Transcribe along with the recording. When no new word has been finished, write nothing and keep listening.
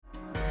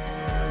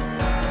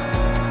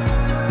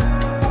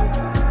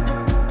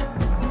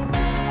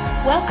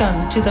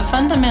Welcome to the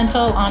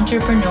Fundamental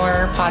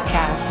Entrepreneur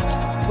Podcast,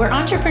 where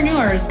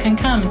entrepreneurs can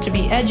come to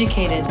be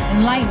educated,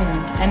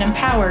 enlightened, and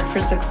empowered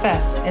for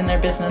success in their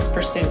business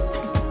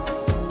pursuits.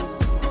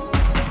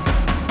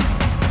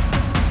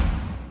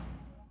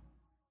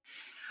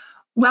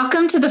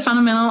 Welcome to the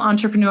Fundamental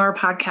Entrepreneur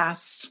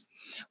Podcast.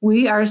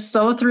 We are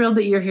so thrilled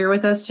that you're here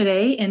with us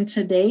today. And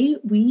today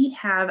we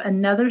have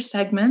another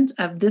segment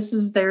of This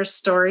Is Their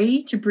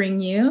Story to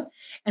bring you.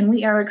 And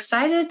we are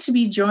excited to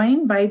be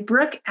joined by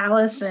Brooke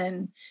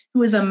Allison,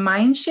 who is a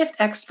mind shift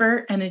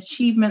expert and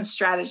achievement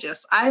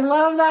strategist. I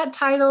love that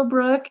title,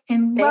 Brooke,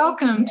 and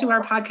welcome to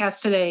our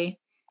podcast today.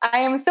 I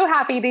am so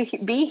happy to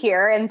be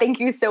here, and thank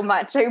you so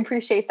much. I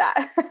appreciate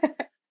that.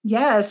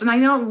 Yes. And I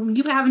know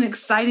you have an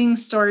exciting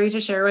story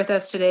to share with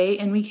us today,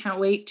 and we can't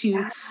wait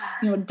to,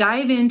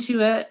 dive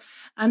into it,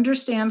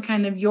 understand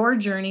kind of your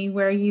journey,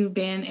 where you've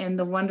been, and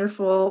the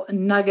wonderful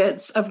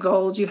nuggets of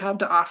gold you have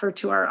to offer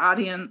to our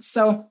audience.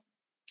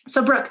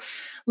 So Brooke,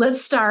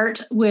 let's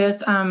start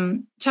with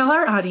tell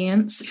our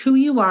audience who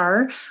you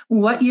are,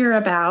 what you're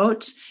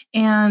about,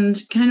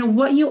 and kind of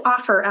what you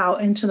offer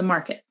out into the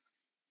market.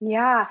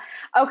 Yeah.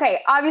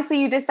 Okay. Obviously,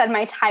 you just said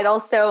my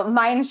title. So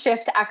mind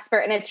shift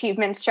expert and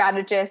achievement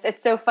strategist.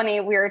 It's so funny.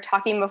 We were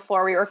talking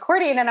before we were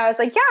recording and I was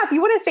like, yeah, if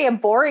you want to say a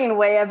boring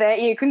way of it,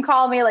 you can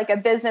call me like a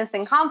business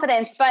and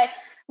confidence. But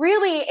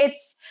really,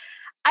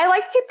 I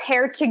like to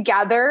pair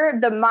together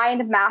the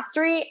mind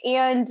mastery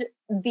and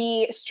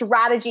the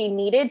strategy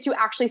needed to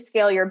actually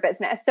scale your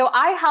business. So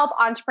I help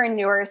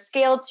entrepreneurs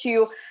scale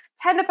to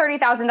 $10,000 to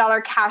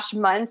 $30,000 cash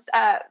months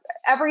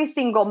every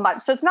single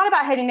month. So it's not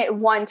about hitting it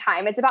one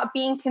time. It's about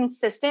being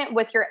consistent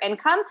with your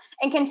income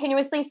and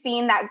continuously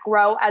seeing that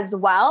grow as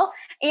well.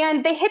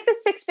 And they hit the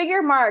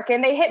six-figure mark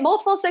and they hit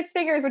multiple six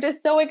figures, which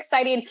is so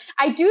exciting.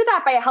 I do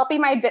that by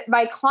helping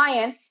my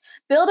clients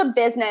build a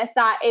business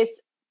that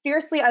is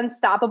fiercely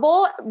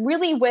unstoppable,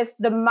 really with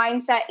the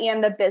mindset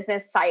and the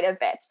business side of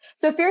it.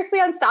 So Fiercely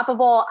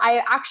Unstoppable,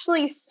 I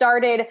actually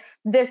started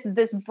this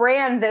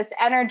brand, this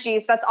energy.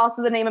 So that's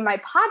also the name of my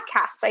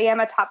podcast. I am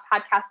a top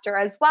podcaster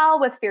as well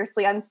with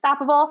Fiercely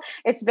Unstoppable.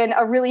 It's been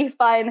a really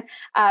fun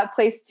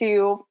place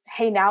to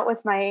hang out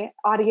with my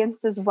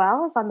audience as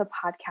well as on the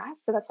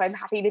podcast. So that's why I'm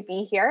happy to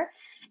be here.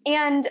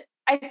 And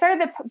I started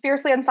the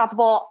Fiercely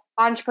Unstoppable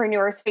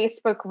Entrepreneurs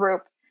Facebook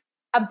group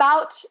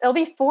it'll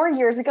be 4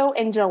 years ago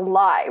in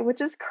July, which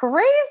is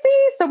crazy.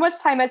 So much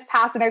time has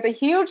passed and there's a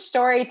huge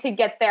story to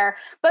get there.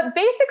 But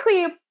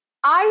basically,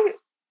 I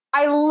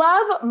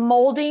love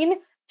molding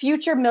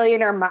future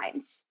millionaire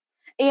minds.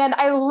 And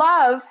I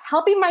love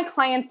helping my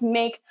clients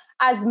make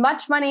as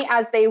much money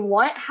as they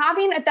want,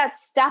 having that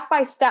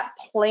step-by-step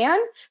plan.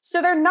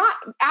 So they're not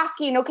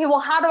asking, okay, well,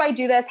 how do I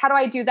do this? How do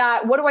I do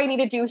that? What do I need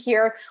to do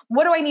here?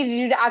 What do I need to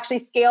do to actually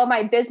scale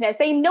my business?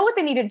 They know what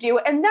they need to do.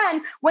 And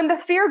then when the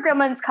fear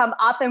gremlins come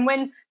up and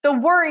when the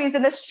worries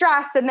and the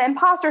stress and the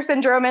imposter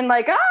syndrome and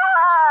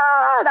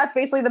that's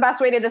basically the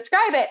best way to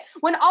describe it.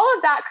 When all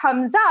of that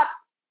comes up,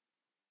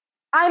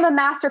 I'm a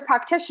master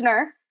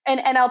practitioner in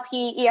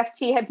NLP,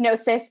 EFT,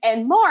 hypnosis,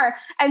 and more.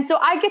 And so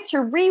I get to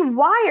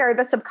rewire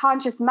the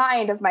subconscious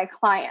mind of my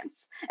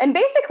clients and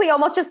basically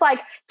almost just like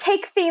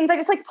take things, I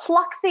just like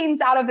pluck things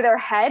out of their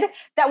head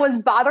that was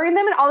bothering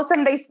them. And all of a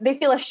sudden they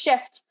feel a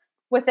shift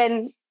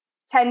within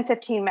 10,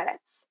 15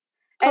 minutes.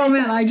 Oh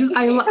man, I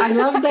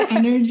love the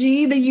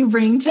energy that you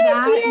bring to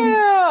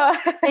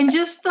that. And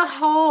just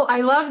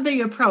I love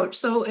the approach.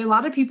 So a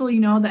lot of people,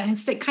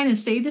 that kind of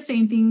say the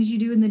same things you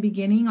do in the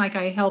beginning, like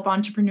I help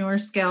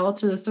entrepreneurs scale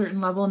to a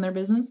certain level in their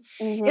business.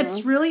 Mm-hmm.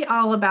 It's really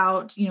all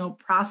about,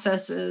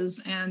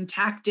 processes and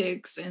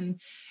tactics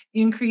and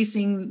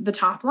increasing the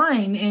top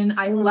line. And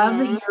I love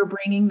that you're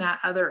bringing that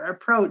other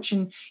approach.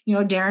 And,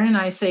 Darren and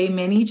I say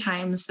many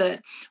times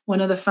that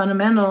one of the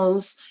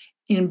fundamentals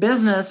in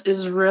business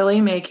is really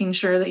making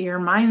sure that your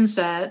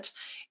mindset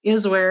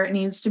is where it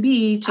needs to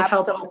be to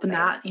help open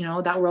that,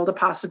 that world of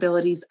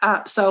possibilities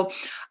up. So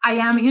I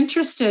am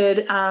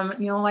interested,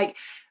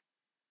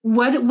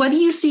 what do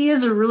you see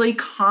as a really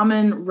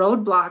common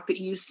roadblock that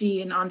you see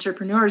in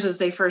entrepreneurs as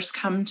they first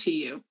come to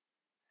you?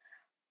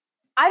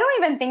 I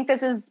don't even think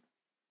this is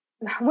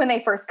when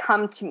they first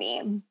come to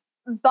me,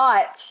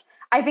 but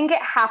I think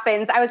it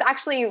happens. I was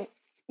actually,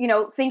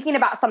 thinking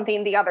about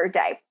something the other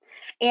day.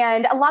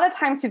 And a lot of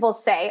times people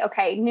say,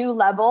 okay, new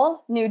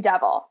level, new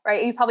devil,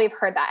 right? You probably have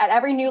heard that. At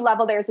every new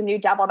level, there's a new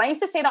devil. And I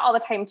used to say that all the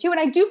time too. And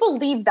I do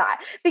believe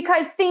that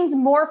because things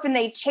morph and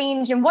they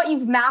change. And what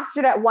you've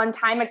mastered at one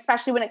time,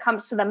 especially when it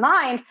comes to the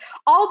mind,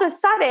 all of a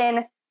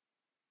sudden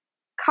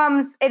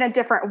comes in a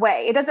different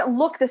way. It doesn't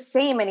look the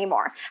same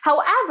anymore.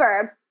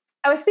 However,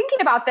 I was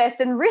thinking about this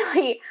and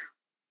really,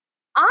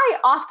 I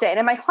often,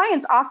 and my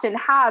clients often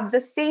have the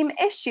same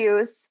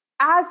issues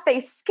as they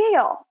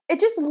scale.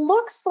 It just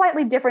looks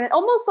slightly different. It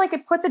almost like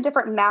it puts a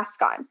different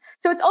mask on.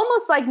 So it's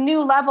almost like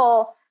new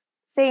level,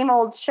 same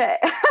old shit.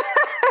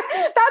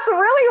 That's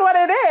really what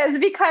it is,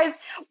 because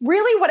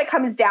really what it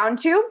comes down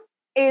to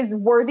is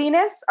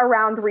worthiness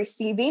around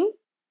receiving,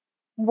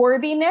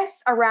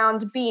 worthiness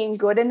around being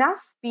good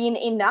enough, being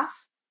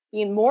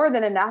more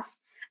than enough,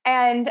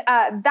 And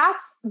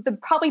that's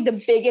probably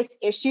the biggest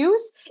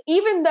issues,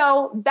 even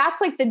though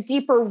that's like the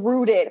deeper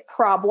rooted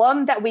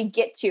problem that we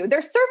get to.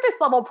 Their surface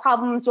level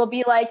problems will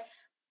be like,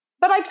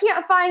 but I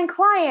can't find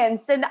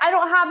clients and I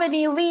don't have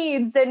any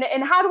leads. And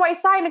how do I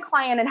sign a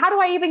client? And how do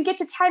I even get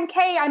to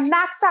 10K? I'm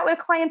maxed out with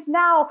clients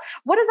now.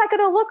 What is that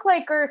going to look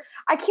like? Or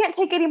I can't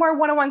take any more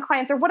one-on-one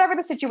clients, or whatever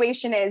the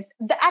situation is.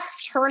 The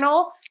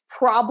external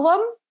problem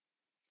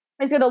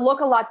is going to look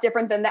a lot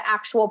different than the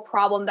actual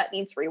problem that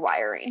needs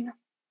rewiring.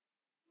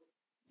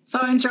 So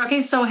interesting.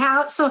 Okay, so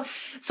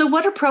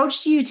what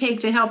approach do you take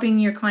to helping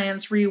your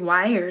clients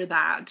rewire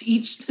that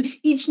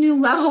each new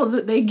level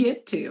that they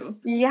get to?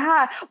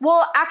 Yeah,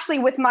 well, actually,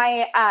 with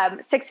my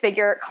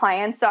 6-figure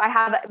clients, so I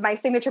have my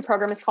signature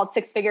program is called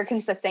 6-Figure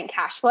Consistent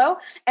Cash Flow,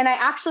 and I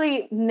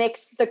actually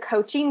mix the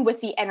coaching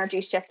with the energy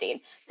shifting.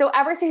 So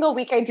every single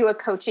week I do a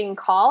coaching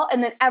call,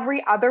 and then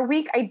every other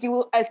week I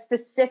do a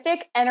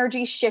specific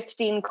energy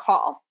shifting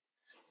call.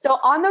 So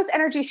on those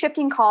energy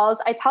shifting calls,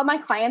 I tell my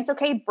clients,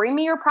 okay, bring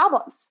me your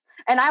problems.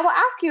 And I will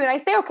ask you and I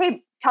say,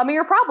 okay, tell me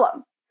your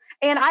problem.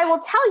 And I will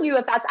tell you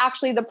if that's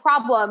actually the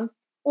problem,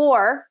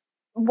 or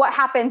what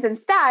happens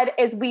instead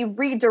is we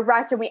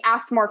redirect and we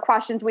ask more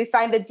questions. We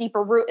find the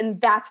deeper root, and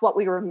that's what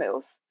we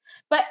remove.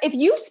 But if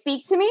you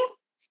speak to me,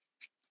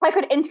 I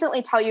could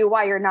instantly tell you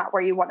why you're not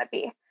where you want to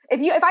be.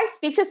 If I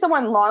speak to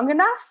someone long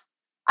enough,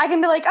 I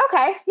can be like,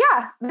 okay,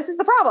 yeah, this is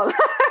the problem.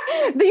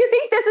 Do you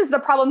think this is the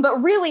problem?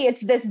 But really,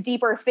 it's this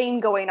deeper thing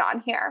going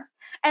on here.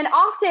 And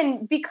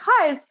often,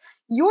 because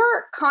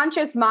your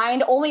conscious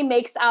mind only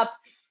makes up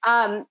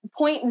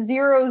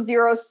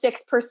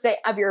 0.006%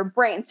 of your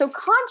brain. So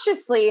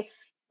consciously,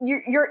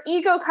 your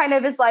ego kind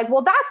of is like,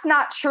 well, that's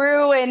not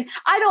true. And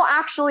I don't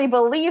actually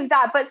believe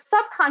that. But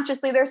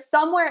subconsciously, there's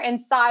somewhere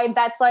inside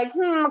that's like,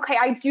 okay,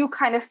 I do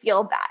kind of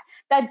feel that.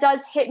 That does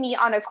hit me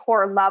on a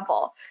core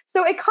level.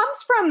 So it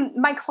comes from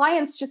my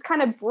clients just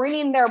kind of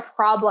bringing their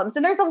problems.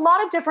 And there's a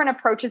lot of different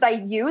approaches I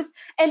use.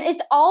 And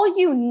it's all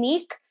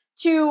unique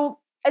to,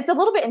 it's a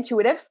little bit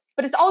intuitive,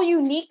 but it's all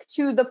unique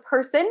to the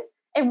person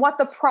and what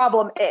the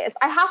problem is.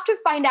 I have to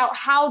find out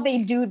how they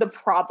do the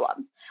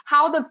problem,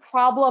 how the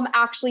problem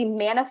actually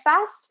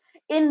manifests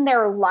in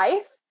their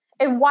life,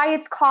 and why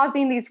it's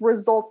causing these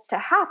results to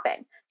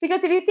happen.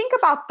 Because if you think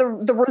about the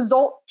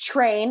result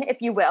train,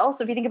 if you will,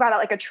 so if you think about it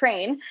like a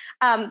train,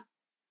 play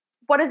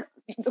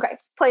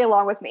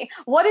along with me.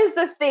 What is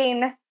the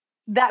thing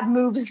that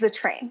moves the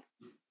train?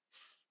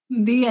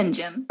 The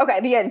engine.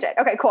 Okay, the engine.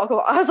 Okay,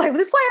 cool. I was like,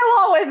 just play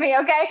along with me,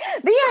 okay?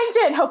 The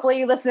engine. Hopefully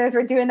you listeners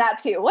are doing that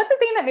too. What's the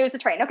thing that moves the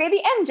train? Okay,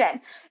 the engine.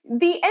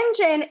 The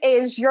engine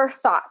is your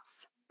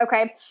thoughts.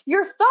 Okay.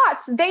 Your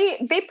thoughts, they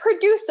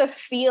produce a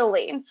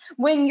feeling.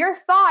 When your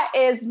thought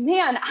is,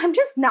 man, I'm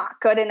just not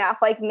good enough.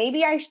 Like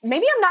maybe I'm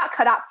not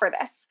cut out for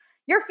this.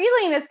 Your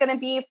feeling is going to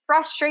be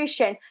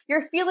frustration.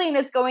 Your feeling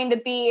is going to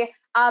be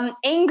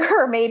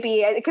anger,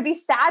 maybe. It could be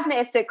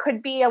sadness. It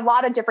could be a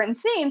lot of different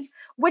things,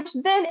 which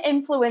then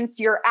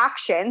influence your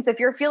actions. If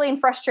you're feeling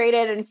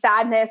frustrated and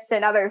sadness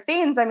and other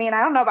things, I mean,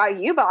 I don't know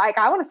about you, but like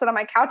I want to sit on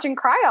my couch and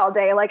cry all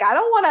day. Like I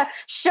don't want to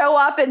show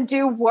up and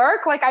do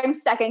work. Like I'm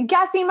second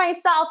guessing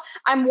myself.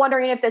 I'm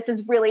wondering if this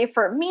is really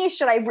for me.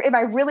 Am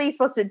I really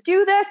supposed to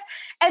do this?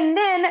 And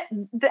then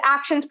the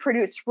actions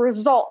produce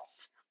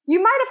results. You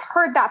might have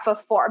heard that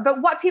before,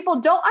 but what people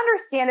don't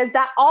understand is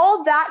that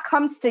all that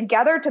comes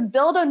together to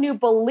build a new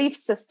belief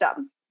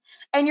system.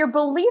 And your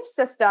belief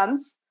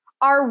systems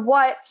are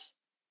what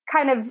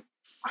kind of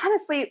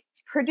honestly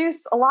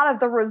produce a lot of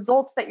the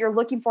results that you're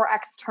looking for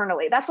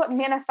externally. That's what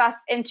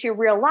manifests into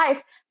real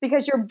life,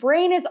 because your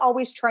brain is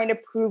always trying to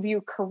prove you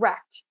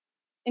correct.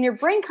 And your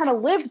brain kind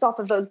of lives off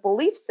of those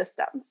belief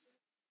systems.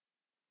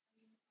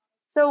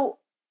 So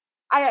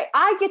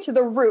I get to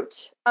the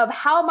root of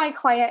how my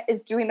client is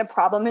doing the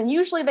problem. And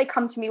usually they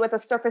come to me with a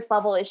surface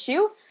level issue,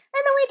 and then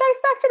we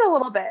dissect it a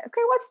little bit.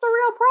 Okay, what's the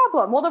real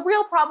problem? Well, the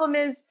real problem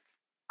is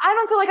I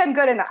don't feel like I'm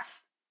good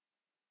enough.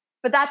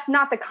 But that's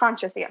not the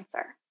conscious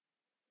answer.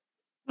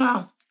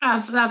 Wow.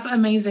 That's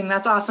amazing.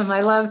 That's awesome.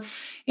 I love,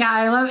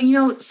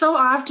 so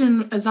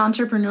often as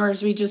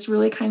entrepreneurs, we just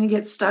really kind of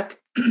get stuck,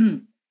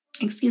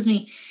 excuse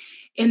me,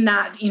 in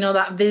that,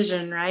 that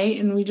vision, right?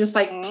 And we just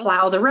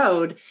plow the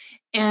road.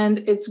 And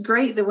it's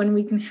great that when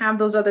we can have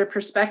those other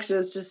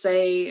perspectives to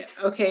say,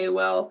 okay,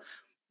 well,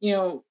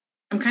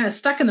 I'm kind of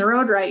stuck in the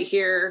road right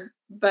here,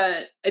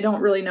 but I don't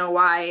really know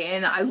why.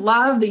 And I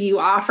love that you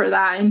offer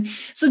that. And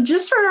so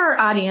just for our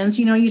audience,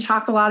 you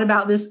talk a lot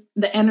about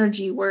the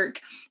energy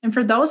work. And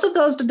for those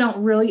that don't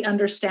really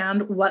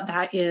understand what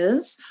that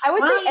is, I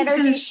would say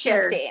energy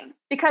shifting,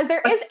 because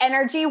there is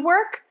energy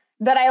work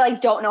that I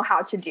don't know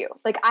how to do.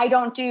 I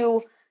don't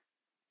do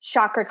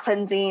chakra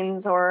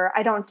cleansings, or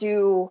I don't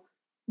do.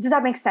 Does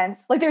that make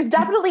sense? There's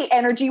definitely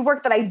energy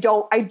work that I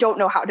don't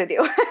know how to do.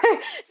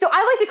 So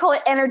I like to call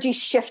it energy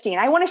shifting.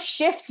 I want to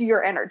shift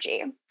your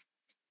energy.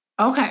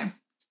 Okay.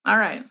 All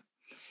right.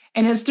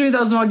 And it's through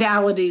those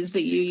modalities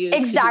that you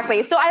use.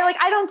 Exactly. So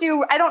I don't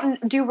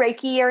do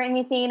Reiki or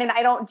anything, and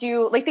I don't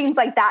do like things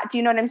like that. Do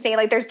you know what I'm saying?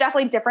 Like there's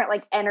definitely different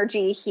like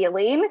energy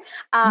healing,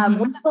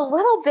 which is a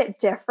little bit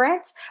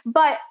different,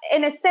 but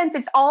in a sense,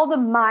 it's all the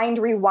mind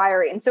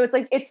rewiring. So it's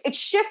like, it's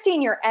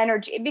shifting your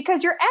energy,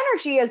 because your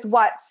energy is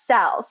what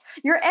sells.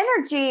 Your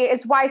energy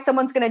is why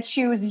someone's going to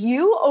choose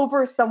you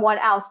over someone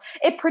else.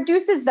 It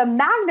produces the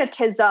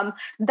magnetism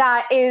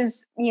that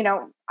is, you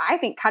know, I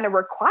think kind of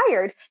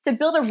required to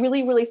build a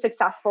really, really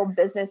successful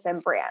business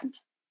and brand.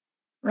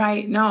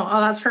 Right. No. Oh,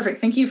 that's perfect.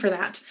 Thank you for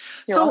that.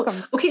 You're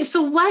welcome. Okay.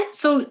 So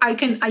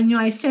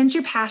I sense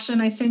your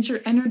passion. I sense your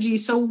energy.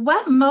 So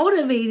what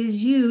motivated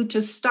you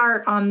to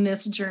start on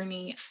this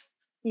journey?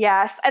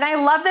 Yes. And I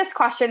love this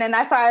question. And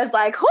that's why I was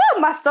like,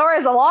 whoo, my story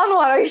is a long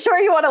one. Are you sure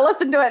you want to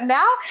listen to it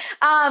now?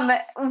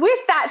 With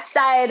that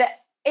said,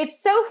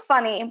 it's so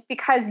funny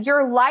because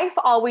your life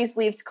always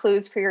leaves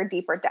clues for your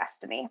deeper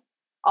destiny.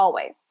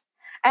 Always.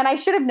 And I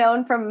should have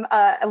known from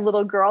a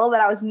little girl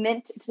that I was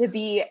meant to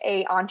be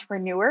an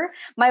entrepreneur.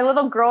 My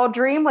little girl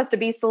dream was to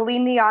be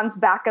Celine Dion's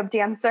backup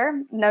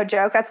dancer. No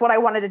joke. That's what I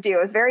wanted to do.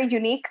 It was very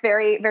unique,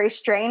 very, very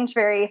strange,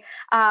 very,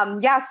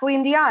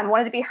 Celine Dion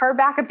wanted to be her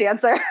backup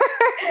dancer.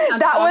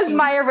 That awesome. Was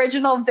my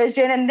original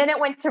vision. And then it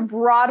went to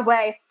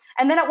Broadway.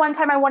 And then at one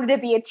time I wanted to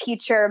be a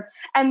teacher.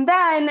 And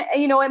then,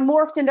 you know, it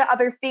morphed into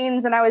other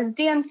things and I was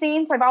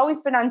dancing. So I've always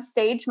been on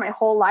stage my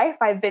whole life.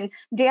 I've been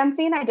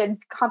dancing. I did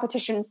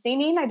competition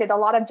singing. I did a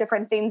lot of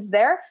different things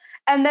there.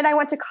 And then I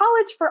went to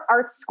college for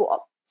art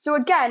school. So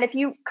again, if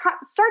you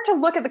start to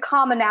look at the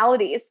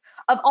commonalities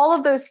of all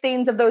of those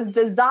things, of those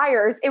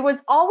desires, it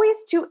was always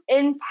to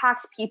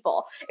impact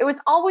people. It was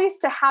always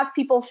to have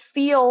people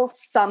feel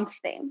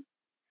something.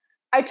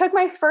 I took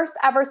my first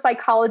ever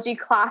psychology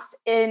class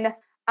in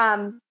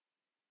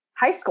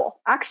high school,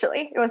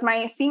 actually. It was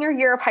my senior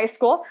year of high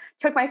school.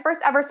 Took my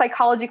first ever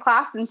psychology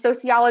class in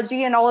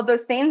sociology and all of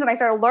those things. And I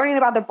started learning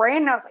about the brain.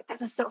 And I was like,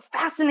 this is so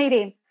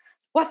fascinating.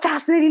 What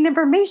fascinating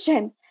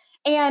information.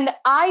 And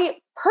I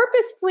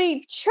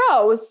purposefully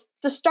chose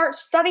to start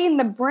studying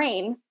the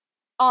brain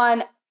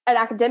on an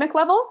academic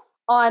level,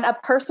 on a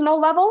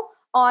personal level,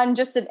 on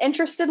just an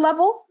interested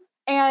level.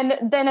 And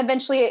then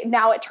eventually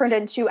now it turned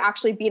into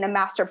actually being a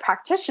master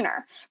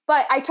practitioner.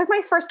 But I took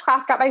my first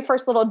class, got my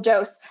first little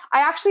dose.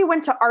 I actually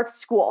went to art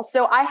school.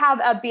 So I have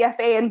a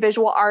BFA in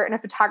visual art and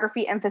a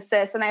photography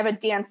emphasis, and I have a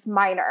dance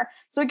minor.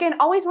 So again,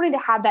 always wanting to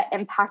have that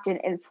impact and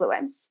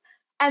influence.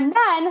 And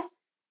then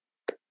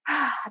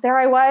there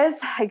I was.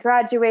 I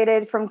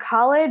graduated from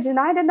college and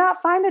I did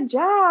not find a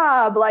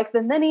job like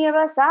the many of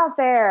us out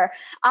there.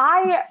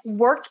 I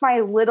worked my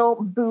little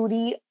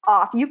booty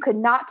off. You could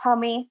not tell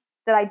me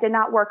that I did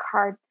not work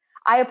hard.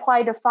 I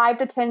applied to 5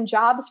 to 10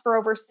 jobs for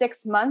over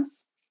 6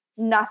 months.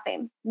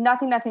 Nothing.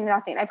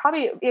 I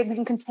probably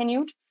even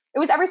continued. It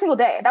was every single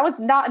day. That was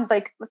not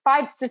like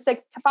 5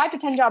 to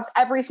 10 jobs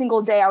every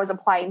single day I was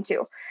applying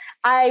to.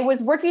 I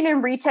was working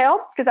in retail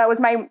because that was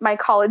my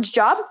college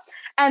job.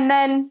 And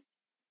then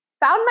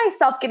found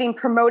myself getting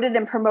promoted.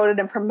 And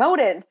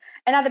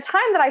at the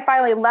time that I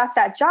finally left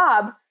that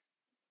job,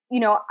 you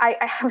know,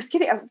 I was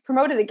getting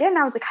promoted again. And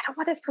I was like, I don't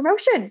want this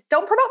promotion.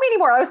 Don't promote me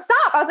anymore. I was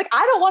like,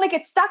 I don't want to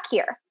get stuck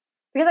here,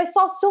 because I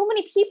saw so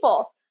many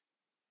people,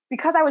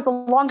 because I was the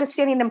longest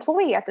standing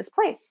employee at this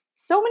place.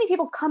 So many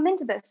people come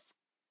into this,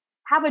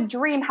 have a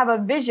dream, have a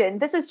vision.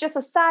 This is just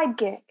a side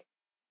gig.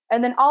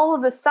 And then all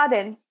of a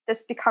sudden,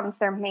 this becomes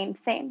their main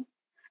thing.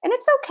 And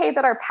it's okay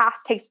that our path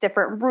takes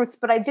different routes,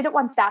 but I didn't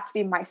want that to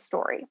be my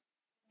story.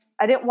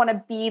 I didn't want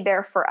to be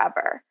there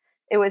forever.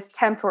 It was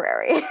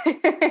temporary.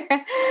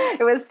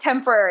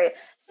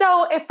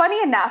 So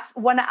funny enough,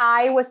 when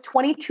I was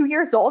 22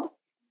 years old,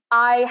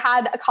 I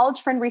had a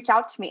college friend reach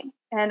out to me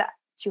and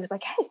she was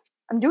like, hey,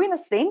 I'm doing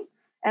this thing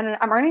and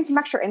I'm earning some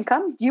extra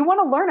income. Do you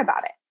want to learn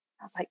about it?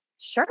 I was like,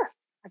 sure,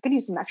 I could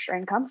use some extra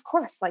income. Of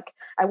course. Like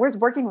I was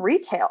working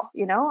retail,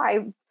 you know,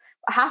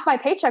 half my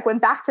paycheck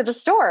went back to the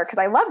store because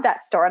I love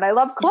that store and I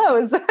love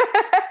clothes.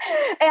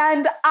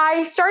 And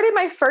I started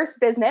my first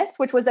business,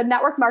 which was a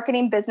network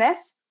marketing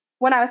business,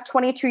 when I was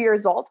 22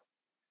 years old.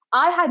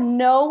 I had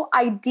no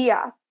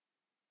idea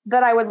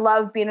that I would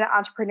love being an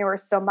entrepreneur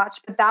so much,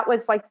 but that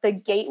was like the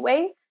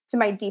gateway to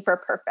my deeper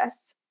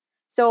purpose.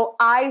 So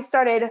I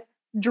started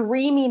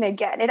dreaming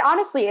again. And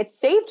honestly, it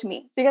saved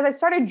me because I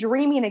started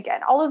dreaming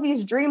again. All of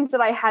these dreams that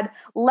I had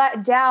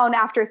let down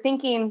after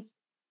thinking,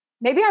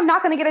 maybe I'm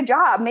not going to get a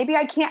job. Maybe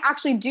I can't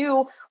actually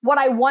do what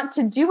I want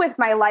to do with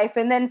my life.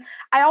 And then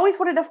I always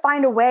wanted to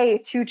find a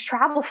way to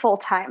travel full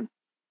time,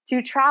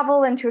 to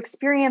travel and to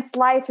experience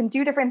life and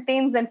do different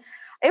things. And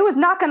it was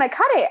not going to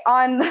cut it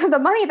on the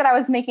money that I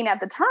was making at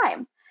the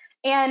time.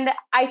 And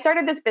I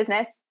started this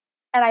business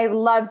and I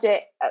loved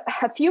it.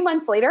 A few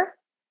months later,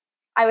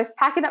 I was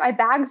packing up my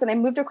bags and I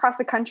moved across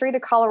the country to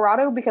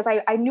Colorado because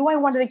I knew I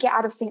wanted to get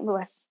out of St.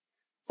 Louis.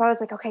 So I was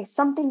like, okay,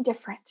 something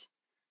different.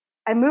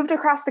 I moved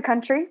across the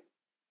country.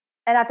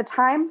 And at the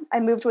time, I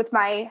moved with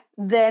my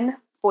then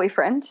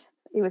boyfriend.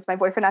 He was my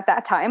boyfriend at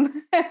that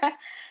time.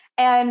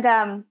 And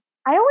I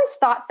always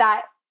thought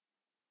that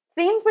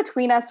things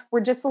between us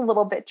were just a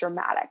little bit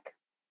dramatic.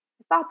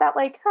 I thought that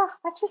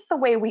that's just the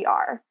way we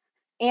are.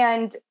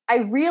 And I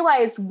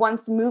realized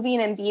once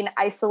moving and being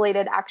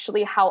isolated,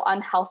 actually how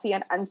unhealthy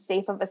and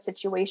unsafe of a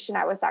situation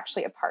I was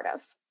actually a part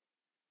of.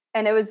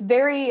 And it was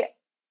very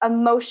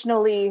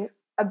emotionally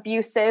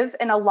abusive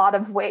in a lot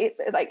of ways.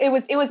 Like it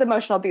was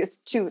emotional abuse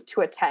to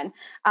a 10.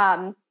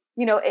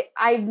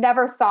 I've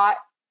never thought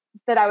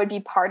that I would be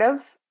part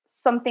of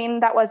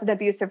something that was an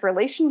abusive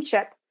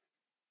relationship,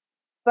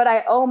 but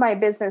I owe my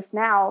business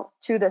now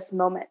to this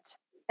moment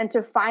and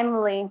to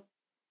finally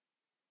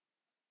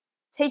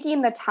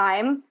taking the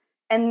time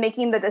and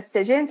making the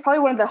decision. It's probably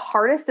one of the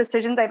hardest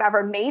decisions I've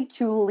ever made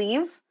to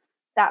leave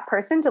that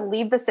person, to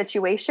leave the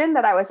situation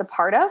that I was a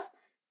part of,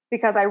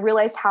 because I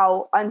realized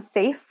how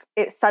unsafe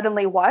it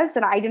suddenly was.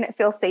 And I didn't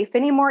feel safe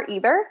anymore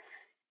either.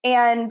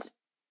 And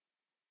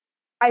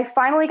I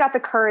finally got the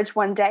courage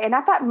one day. And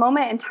at that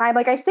moment in time,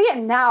 like I say it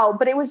now,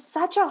 but it was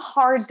such a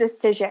hard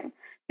decision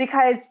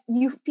because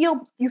you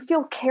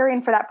feel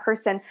caring for that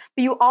person,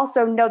 but you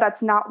also know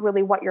that's not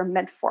really what you're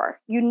meant for.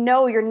 You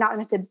know, you're not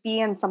meant to be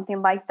in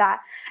something like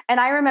that. And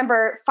I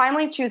remember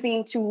finally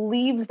choosing to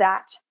leave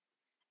that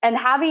and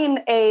having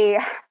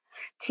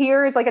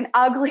tears, like an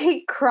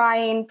ugly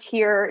crying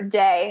tear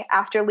day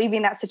after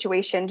leaving that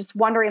situation, just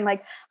wondering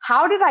like,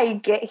 how did I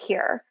get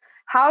here?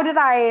 How did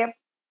I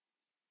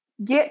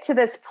get to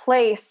this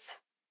place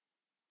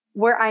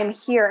where I'm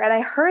here? And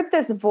I heard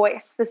this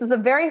voice. This was the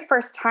very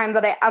first time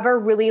that I ever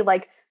really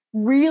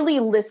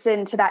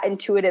listened to that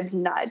intuitive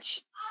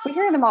nudge. We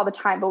hear them all the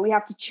time, but we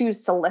have to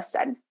choose to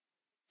listen.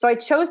 So I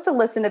chose to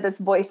listen to this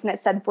voice, and it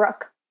said,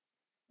 Brooke,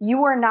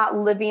 you are not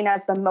living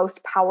as the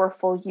most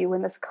powerful you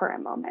in this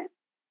current moment.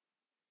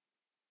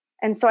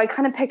 And so I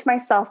kind of picked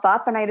myself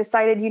up and I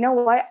decided, you know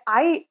what?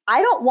 I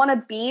don't want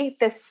to be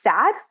this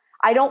sad.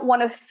 I don't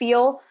want to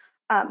feel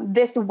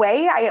this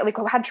way. I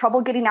had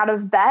trouble getting out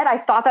of bed. I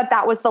thought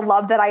that was the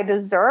love that I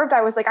deserved.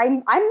 I was like,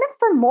 I'm meant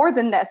for more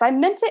than this. I'm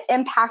meant to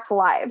impact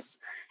lives.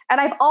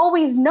 And I've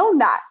always known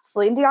that.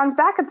 Celine Dion's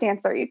backup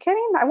dancer. Are you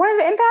kidding? I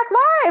wanted to impact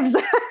lives.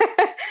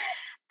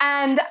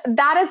 And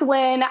that is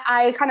when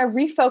I kind of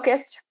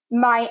refocused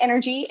my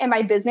energy in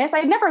my business. I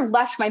had never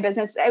left my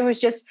business. It was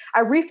just,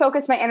 I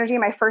refocused my energy in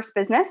my first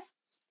business.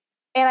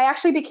 And I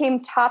actually became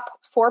top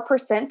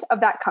 4% of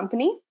that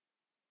company.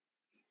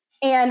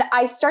 And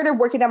I started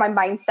working on my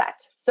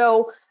mindset.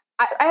 So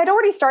I had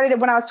already started it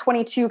when I was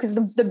 22 because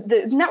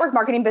the network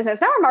marketing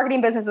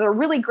businesses are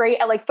really great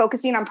at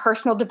focusing on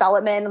personal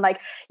development and they're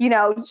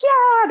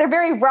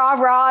very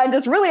rah and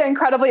just really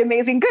incredibly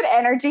amazing, good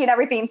energy and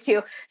everything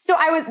too. So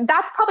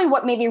that's probably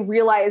what made me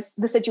realize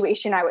the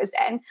situation I was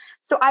in.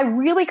 So I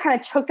really kind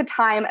of took the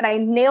time and I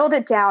nailed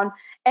it down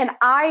and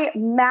I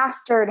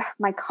mastered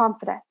my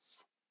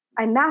confidence.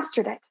 I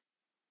mastered it.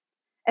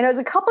 And it was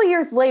a couple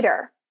years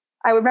later,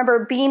 I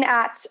remember being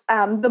at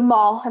the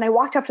mall and I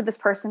walked up to this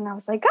person and I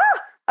was like,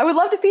 I would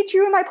love to feature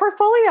you in my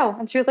portfolio.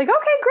 And she was like,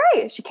 okay,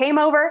 great. She came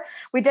over.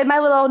 We did my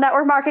little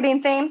network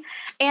marketing thing.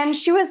 And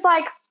she was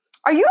like,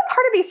 are you a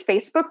part of these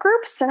Facebook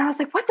groups? And I was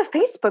like, what's a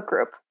Facebook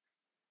group?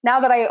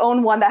 Now that I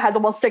own one that has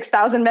almost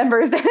 6,000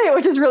 members in it,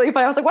 which is really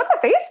fun. I was like, what's a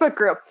Facebook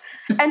group?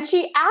 And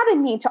she added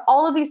me to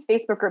all of these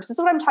Facebook groups. This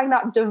is what I'm talking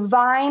about.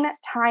 Divine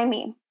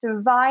timing,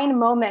 divine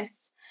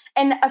moments.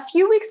 And a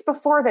few weeks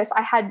before this,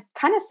 I had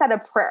kind of said a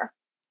prayer.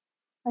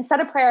 I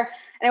said a prayer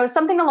and it was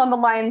something along the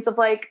lines of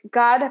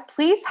God,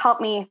 please help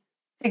me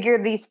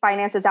figure these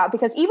finances out.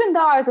 Because even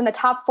though I was in the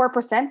top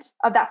 4%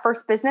 of that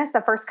first business,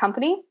 the first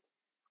company,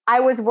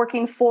 I was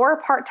working 4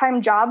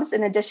 part-time jobs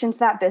in addition to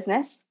that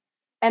business.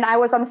 And I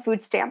was on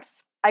food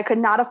stamps. I could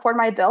not afford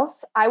my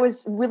bills. I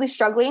was really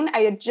struggling.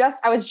 I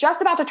was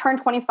just about to turn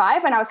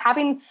 25 and I was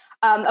having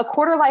a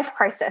quarter life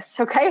crisis.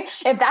 Okay.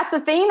 If that's a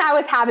thing, I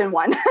was having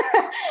one.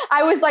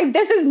 I was like,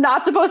 this is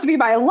not supposed to be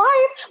my life.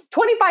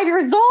 25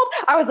 years old.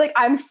 I was like,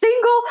 I'm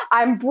single.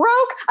 I'm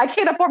broke. I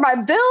can't afford my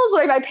bills.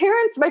 My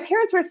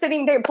parents were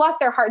sitting there, bless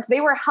their hearts.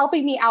 They were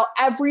helping me out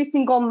every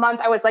single month.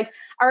 I was like,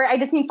 all right, I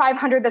just need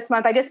 500 this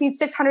month. I just need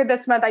 600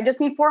 this month. I just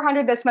need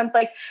 400 this month.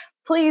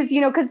 Please,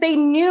 because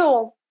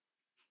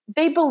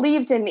they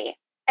believed in me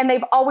and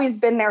they've always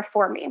been there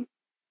for me.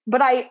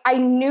 But I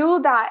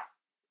knew that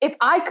if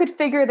I could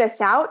figure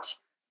this out,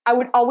 I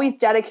would always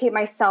dedicate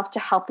myself to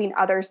helping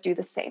others do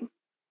the same.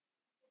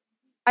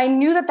 I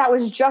knew that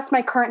was just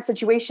my current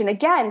situation.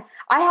 Again,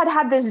 I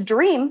had this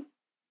dream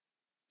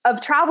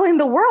of traveling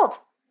the world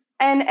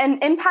and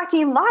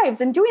impacting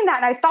lives and doing that.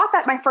 And I thought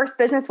that my first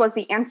business was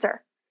the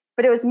answer,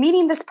 but it was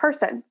meeting this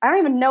person. I don't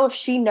even know if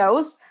she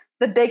knows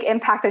the big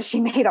impact that she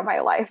made on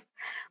my life.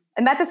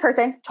 I met this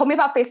person, told me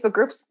about Facebook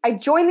groups. I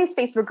joined these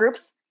Facebook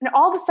groups and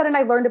all of a sudden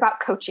I learned about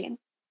coaching. And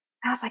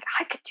I was like,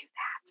 I could do that.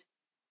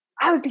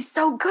 I would be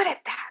so good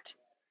at that.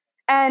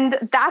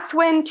 And that's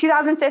when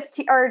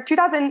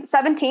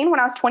 2017, when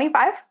I was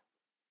 25,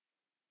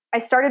 I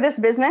started this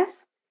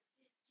business.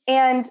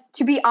 And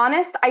to be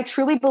honest, I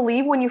truly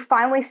believe when you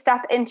finally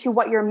step into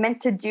what you're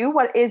meant to do,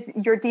 what is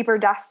your deeper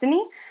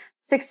destiny,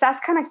 success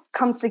kind of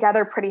comes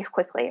together pretty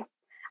quickly.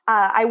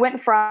 I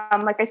went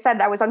from, like I said,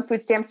 I was on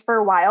food stamps for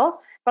a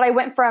while But I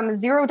went from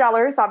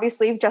 $0,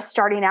 obviously just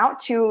starting out,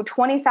 to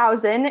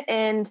 20,000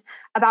 in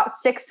about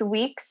 6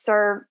 weeks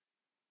or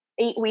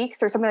 8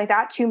 weeks or something like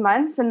that, 2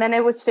 months. And then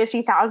it was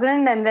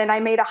 50,000. And then I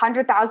made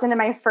 100,000 in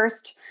my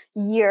first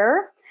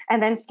year,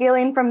 and then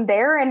scaling from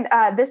there. And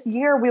this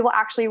year we will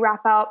actually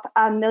wrap up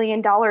 $1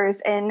 million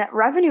in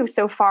revenue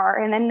so far.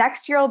 And then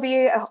next year will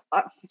be,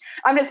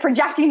 I'm just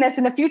projecting this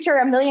in the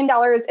future, $1 million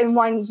in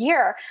 1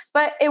 year.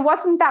 But it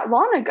wasn't that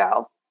long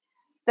ago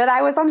that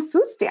I was on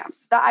food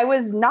stamps, that I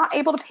was not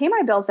able to pay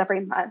my bills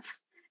every month.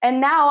 And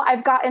now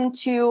I've gotten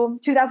to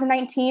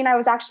 2019.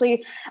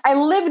 I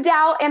lived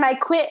out and I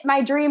quit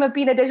my dream of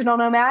being a digital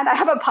nomad. I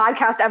have a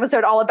podcast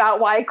episode all about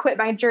why I quit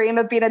my dream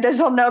of being a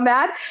digital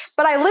nomad,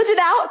 but I lived it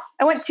out.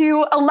 I went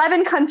to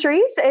 11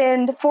 countries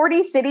and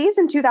 40 cities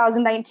in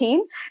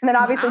 2019. And then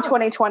obviously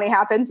 2020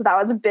 happened. So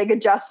that was a big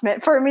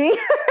adjustment for me.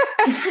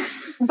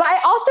 But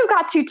I also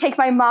got to take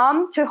my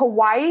mom to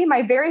Hawaii.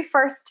 My very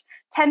first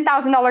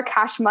 $10,000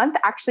 cash month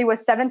actually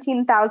was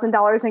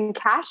 $17,000 in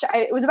cash.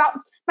 It was about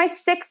my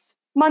 6th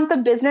month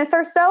of business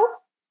or so.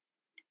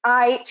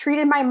 I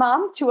treated my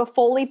mom to a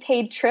fully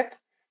paid trip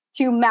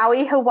to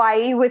Maui,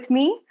 Hawaii with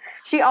me.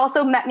 She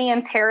also met me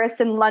in Paris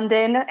and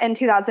London in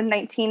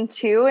 2019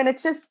 too. And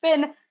it's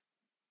been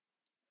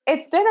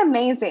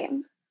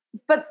amazing.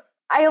 But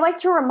I like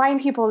to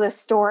remind people this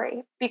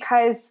story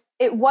because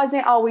it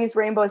wasn't always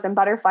rainbows and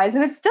butterflies,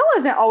 and it still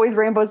isn't always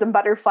rainbows and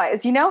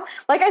butterflies.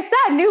 Like I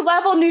said, new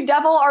level, new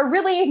devil, or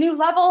really new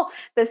level,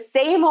 the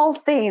same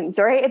old things,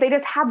 right? They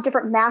just have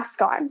different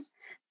masks on.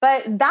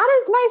 But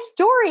that is my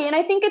story. And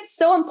I think it's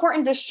so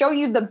important to show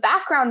you the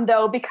background,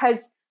 though,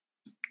 because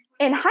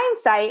in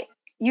hindsight,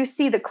 you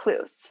see the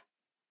clues.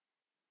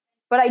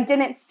 But I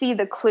didn't see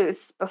the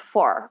clues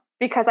before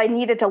because I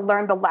needed to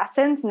learn the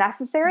lessons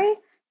necessary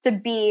to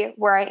be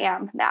where I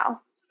am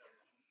now.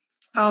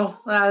 Oh,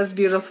 that was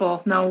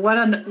beautiful. No, what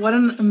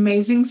an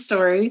amazing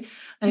story.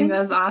 I think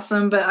that's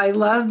awesome. But I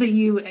love that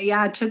you,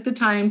 took the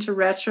time to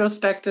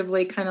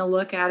retrospectively kind of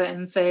look at it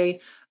and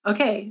say,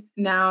 okay,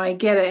 now I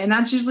get it. And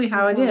that's usually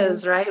how it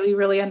is, right? We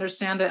really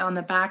understand it on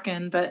the back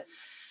end, and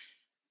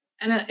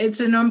it's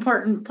an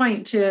important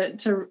point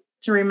to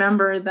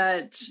remember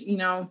that,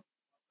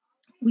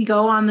 we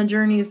go on the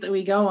journeys that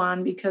we go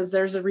on because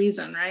there's a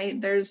reason, right?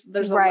 There's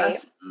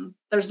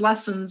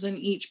lessons in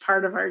each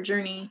part of our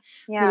journey.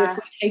 Yeah. But if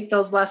we take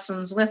those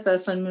lessons with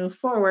us and move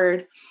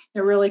forward, it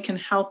really can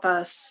help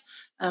us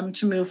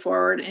to move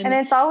forward. And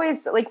it's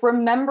always like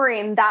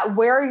remembering that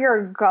where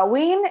you're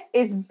going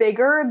is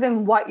bigger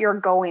than what you're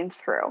going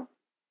through.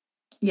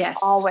 Yes.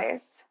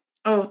 Always.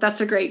 Oh, that's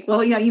a great,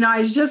 well, yeah, I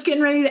was just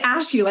getting ready to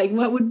ask you, like,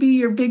 what would be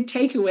your big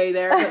takeaway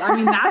there? But, I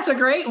mean, that's a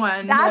great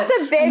one. That's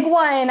a big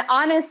one,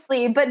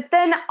 honestly. But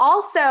then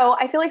also,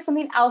 I feel like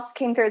something else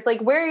came through. It's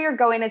like where you're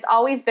going is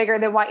always bigger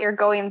than what you're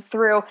going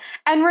through.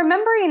 And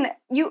remembering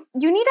you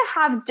need to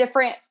have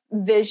different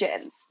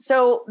visions.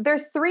 So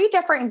there's 3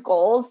 different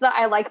goals that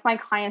I like my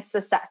clients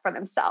to set for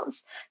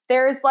themselves.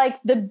 There's like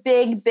the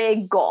big,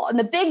 big goal. And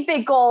the big,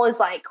 big goal is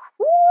like,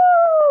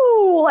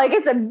 woo, like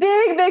it's a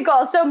big, big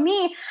goal. So and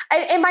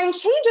mine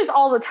changes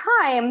all the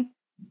time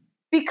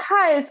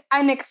because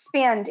I'm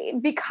expanding,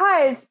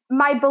 because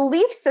my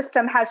belief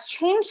system has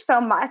changed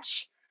so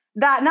much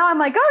that now I'm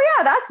like, oh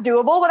yeah, that's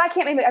doable, but I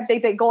can't make a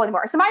big, big goal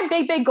anymore. So my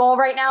big, big goal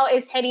right now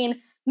is hitting $1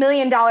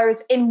 million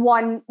in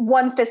one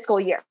fiscal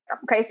year.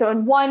 Okay. So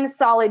in one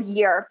solid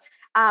year,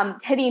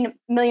 hitting $1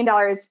 million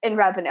in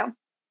revenue.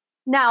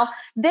 Now,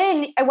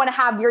 then I want to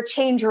have your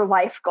change your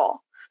life goal.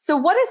 So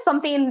what is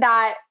something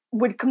that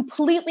would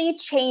completely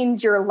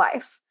change your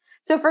life?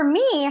 So for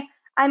me,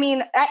 I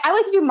mean, I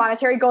like to do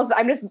monetary goals.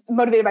 I'm just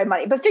motivated by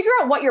money, but figure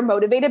out what you're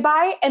motivated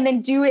by and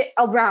then do it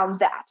around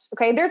that.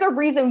 Okay. There's a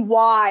reason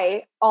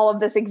why all of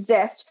this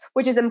exists,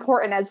 which is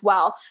important as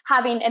well.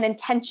 Having an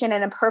intention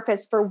and a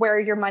purpose for where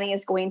your money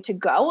is going to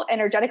go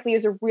energetically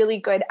is a really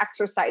good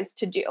exercise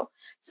to do.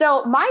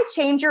 So my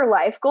change your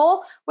life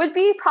goal would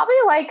be probably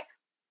like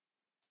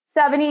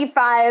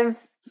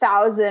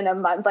 75,000 a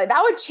month. Like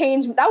that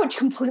would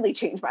completely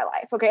change my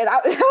life. Okay.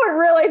 That would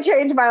really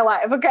change my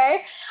life. Okay.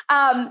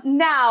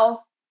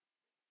 Now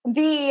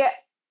I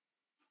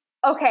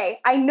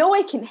know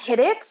I can hit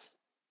it,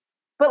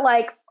 but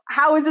like,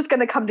 how is this going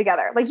to come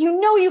together? Like,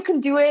 you can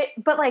do it,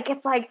 but like,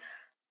 it's like,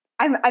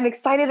 I'm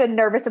excited and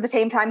nervous at the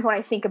same time when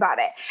I think about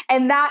it.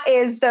 And that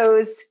is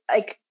those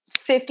like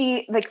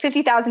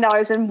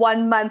 $50,000 in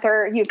 1 month,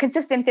 or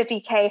consistent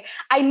 50K.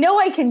 I know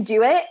I can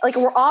do it. Like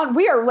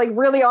we are like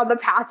really on the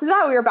path to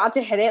that. We're about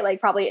to hit it.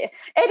 Like probably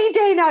any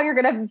day now you're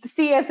going to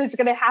see us. It's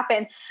going to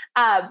happen.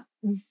 I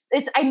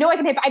know I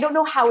can hit, but I don't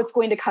know how it's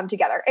going to come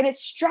together. And it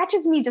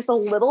stretches me just a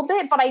little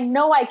bit, but I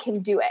know I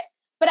can do it.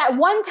 But at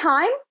one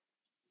time,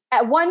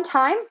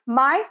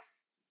 my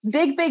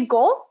big, big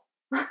goal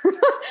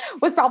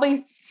was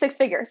probably 6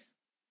 figures.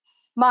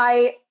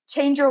 My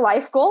change your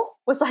life goal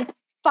was like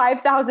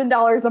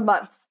 $5,000 a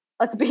month.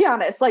 Let's be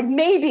honest, like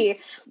maybe.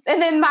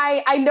 And then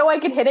I know I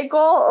can hit it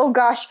goal. Oh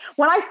gosh.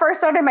 When I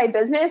first started my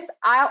business,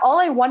 all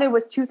I wanted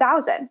was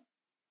 2,000.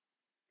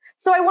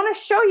 So I want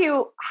to show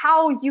you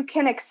how you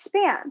can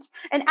expand.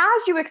 And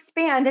as you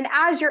expand and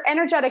as your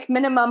energetic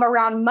minimum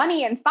around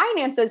money and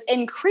finances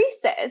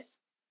increases,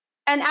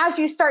 and as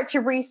you start to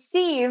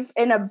receive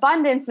in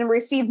abundance and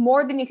receive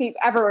more than you could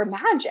ever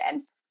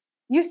imagine,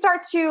 you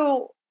start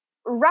to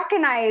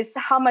recognize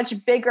how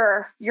much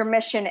bigger your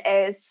mission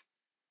is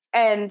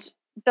and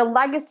the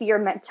legacy you're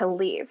meant to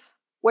leave.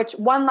 Which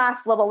one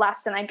last little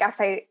lesson, I guess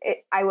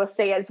I will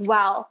say as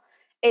well,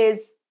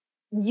 is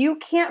you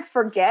can't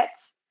forget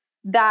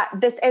that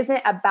this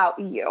isn't about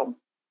you,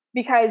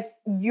 because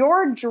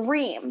your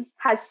dream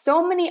has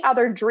so many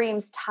other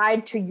dreams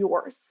tied to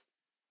yours.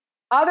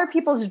 Other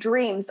people's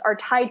dreams are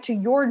tied to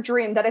your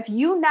dream that if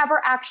you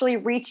never actually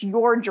reach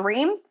your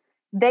dream,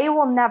 they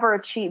will never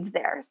achieve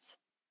theirs.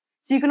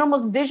 So you can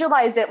almost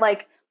visualize it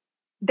like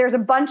there's a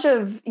bunch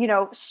of,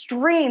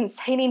 strings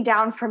hanging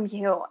down from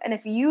you. And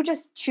if you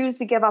just choose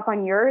to give up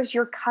on yours,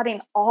 you're cutting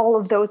all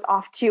of those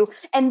off too.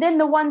 And then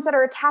the ones that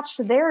are attached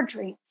to their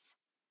dreams.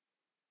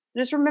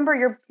 Just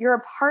remember, you're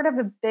a part of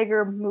a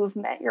bigger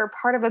movement. You're a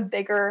part of a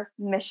bigger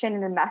mission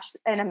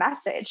and a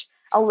message,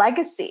 a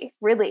legacy,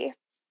 really.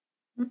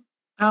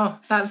 Oh,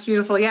 that's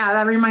beautiful. Yeah,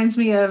 that reminds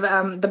me of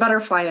the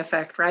butterfly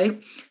effect,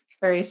 right?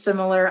 Very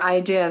similar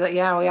idea that,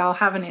 we all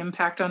have an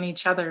impact on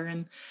each other.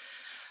 And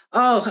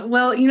oh,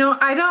 well,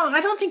 I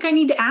don't think I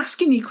need to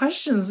ask any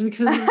questions,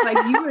 because it's like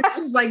you were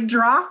just like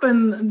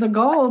dropping the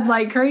gold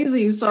like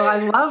crazy. So I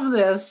love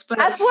this. But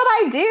that's what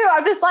I do.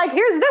 I'm just like,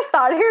 here's this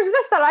thought.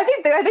 I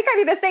think I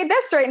need to say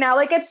this right now.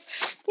 Like it's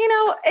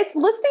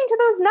listening to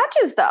those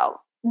nudges though,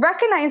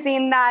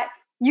 recognizing that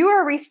you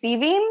are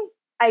receiving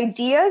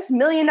ideas, $1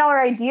 million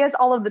ideas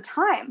all of the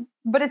time,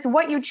 but it's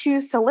what you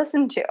choose to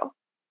listen to.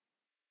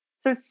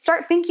 So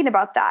start thinking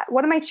about that.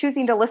 What am I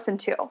choosing to listen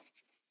to?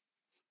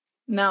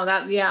 No,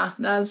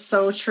 that's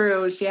so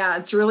true. Yeah,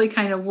 it's really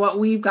kind of what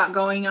we've got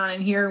going on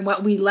in here and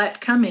what we let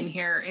come in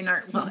here in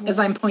our, as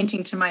I'm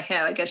pointing to my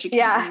head, I guess you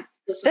can't.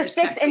 The 6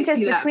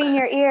 inches between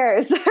your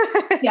ears.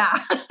 Yeah.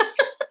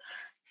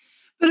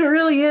 But it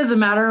really is a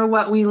matter of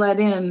what we let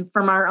in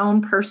from our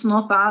own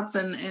personal thoughts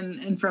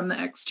and from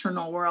the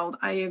external world.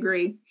 I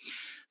agree.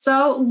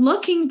 So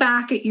looking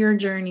back at your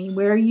journey,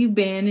 where you've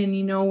been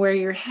and where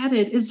you're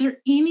headed, is there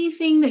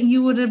anything that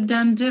you would have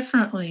done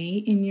differently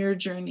in your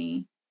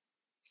journey?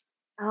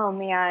 Oh,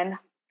 man.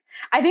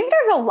 I think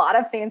there's a lot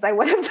of things I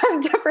would have done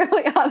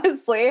differently,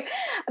 honestly.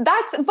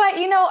 But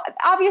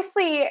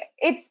obviously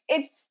it's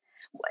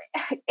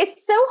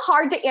so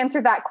hard to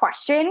answer that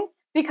question,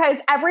 because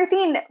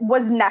everything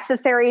was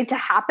necessary to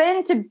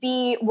happen to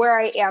be where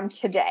I am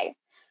today.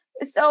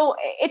 So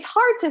it's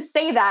hard to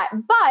say that,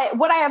 but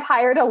would I have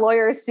hired a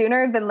lawyer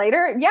sooner than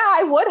later? Yeah,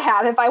 I would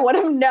have, if I would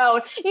have known.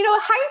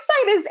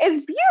 Hindsight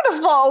is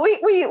beautiful.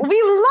 We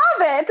love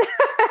it.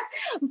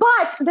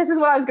 But this is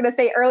what I was going to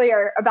say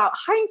earlier about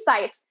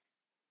hindsight.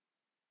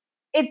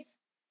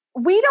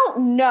 We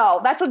don't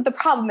know. That's what the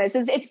problem is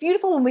it's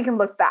beautiful when we can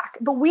look back,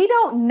 but we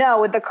don't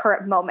know at the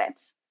current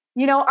moment.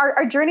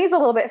 Our journey is a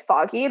little bit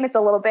foggy and it's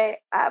a little bit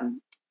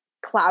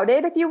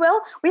clouded, if you will.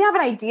 We have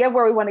an idea of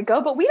where we want to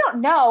go, but we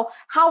don't know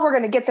how we're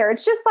going to get there.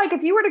 It's just like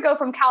if you were to go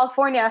from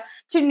California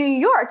to New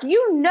York,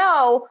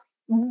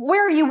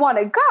 where you want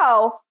to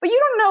go, but you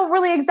don't know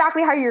really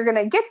exactly how you're going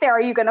to get there.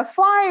 Are you going to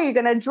fly? Are you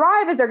going to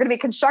drive? Is there going to be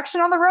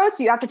construction on the road,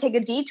 so you have to take a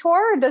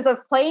detour? Does a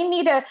plane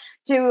need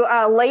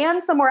to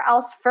land somewhere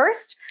else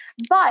first?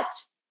 But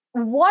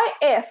what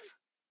if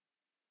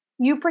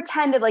you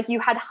pretended like you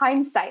had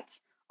hindsight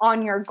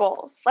on your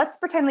goals? Let's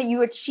pretend that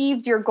you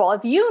achieved your goal.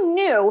 If you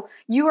knew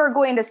you were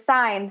going to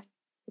sign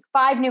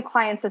 5 new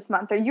clients this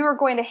month, or you were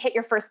going to hit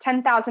your first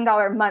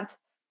 $10,000 a month,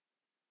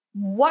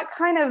 what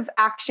kind of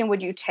action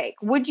would you take?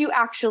 Would you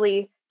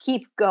actually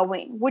keep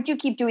going? Would you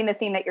keep doing the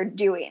thing that you're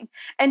doing?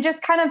 And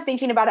just kind of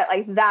thinking about it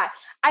like that.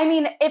 I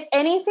mean, if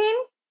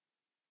anything,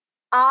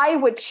 I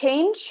would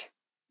change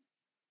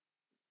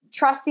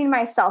trusting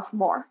myself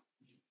more.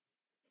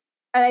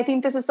 And I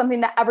think this is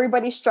something that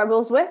everybody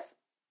struggles with.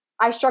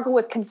 I struggle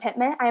with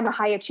contentment. I am a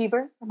high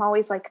achiever. I'm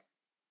always like,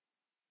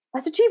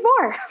 let's achieve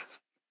more.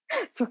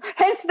 So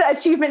hence the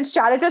achievement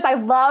strategist. I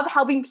love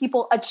helping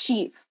people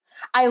achieve.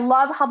 I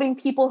love helping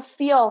people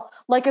feel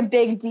like a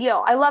big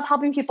deal. I love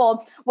helping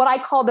people, what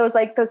I call those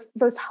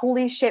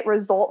holy shit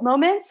result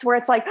moments, where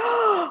it's like,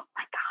 oh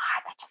my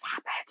God, that just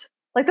happened.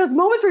 Like those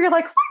moments where you're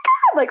like, oh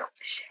my God, like,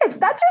 shit,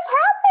 that just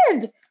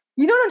happened.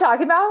 You know what I'm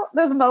talking about?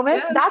 Those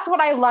moments. Yeah. That's what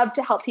I love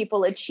to help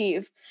people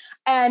achieve.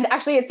 And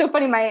actually, it's so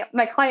funny. My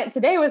client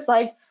today was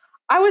like,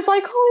 I was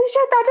like, holy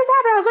shit, that just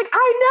happened. I was like,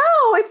 I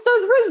know, it's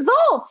those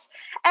results.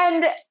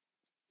 And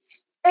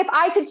if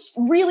I could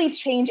really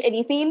change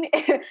anything,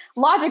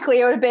 logically,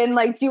 it would have been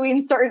like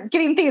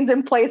getting things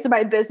in place in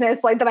my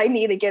business, like that I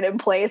need to get in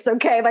place.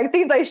 Okay. Like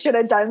things I should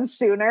have done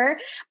sooner,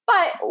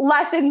 but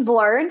lessons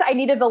learned. I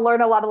needed to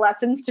learn a lot of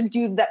lessons to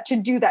do that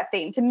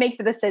thing, to make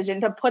the decision,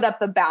 to put up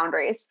the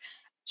boundaries,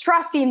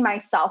 trusting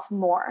myself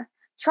more,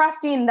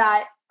 trusting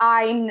that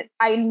I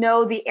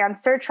know the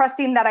answer,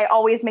 trusting that I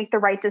always make the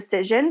right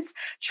decisions,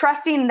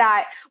 trusting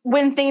that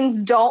when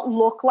things don't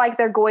look like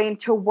they're going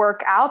to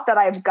work out, that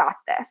I've got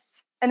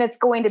this. and it's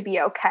going to be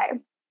okay.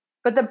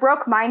 But the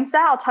broke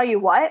mindset, I'll tell you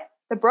what,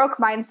 the broke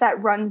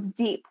mindset runs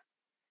deep.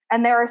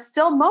 And there are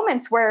still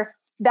moments where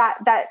that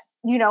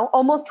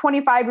almost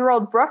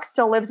 25-year-old Brooke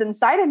still lives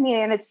inside of me,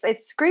 and it's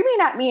screaming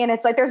at me, and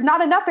it's like, there's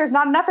not enough, there's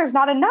not enough, there's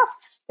not enough.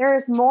 There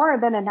is more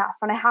than enough.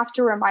 And I have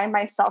to remind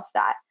myself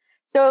that.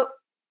 So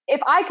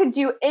if I could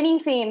do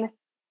anything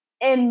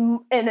in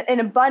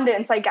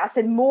abundance, I guess,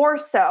 and more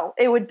so,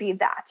 it would be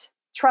that.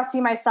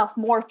 Trusting myself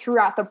more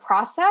throughout the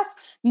process,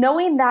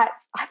 knowing that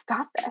I've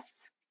got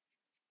this.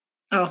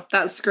 Oh,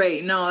 that's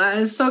great. No, that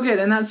is so good.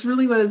 And that's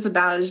really what it's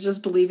about, is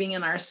just believing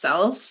in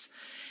ourselves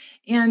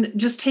and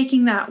just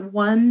taking that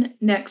one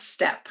next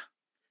step.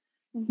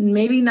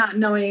 Maybe not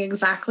knowing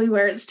exactly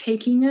where it's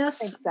taking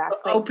us, but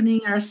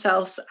opening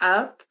ourselves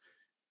up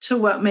to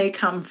what may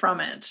come from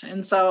it.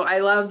 And so I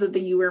love that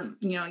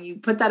you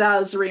put that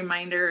out as a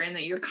reminder, and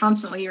that you're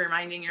constantly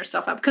reminding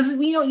yourself up, because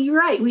you're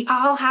right. We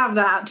all have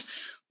that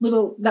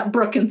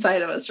Brooke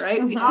inside of us,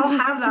 right? We all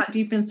have that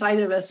deep inside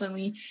of us,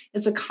 and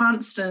it's a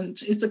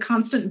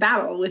constant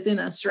battle within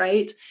us,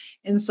 right?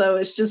 And so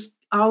it's just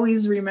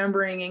always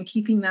remembering and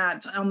keeping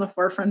that on the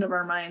forefront of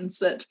our minds,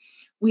 that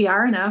we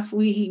are enough.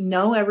 We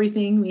know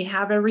everything. We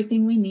have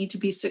everything we need to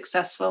be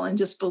successful, and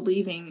just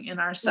believing in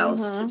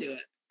ourselves to do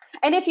it.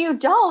 And if you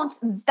don't,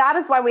 that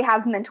is why we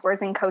have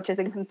mentors and coaches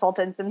and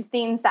consultants and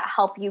things that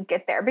help you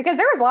get there. Because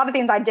there was a lot of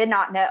things I did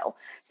not know.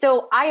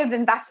 So I have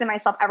invested in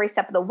myself every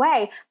step of the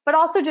way, but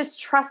also just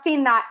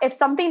trusting that if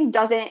something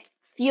doesn't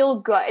feel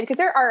good, because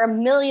there are a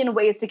million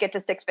ways to get to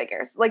six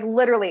figures. Like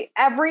literally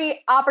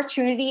every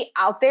opportunity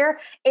out there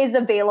is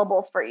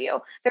available for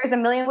you. There's a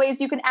million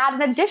ways you can add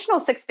an additional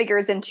 6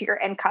 figures into your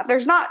income.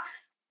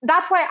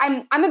 That's why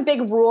I'm a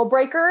big rule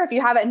breaker. If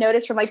you haven't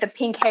noticed from like the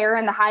pink hair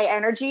and the high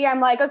energy,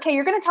 I'm like, okay,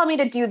 you're going to tell me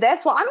to do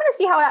this. Well, I'm going to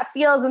see how that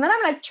feels. And then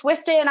I'm going to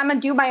twist it and I'm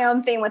going to do my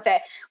own thing with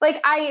it. Like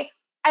I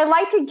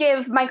like to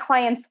give my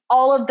clients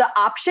all of the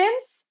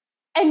options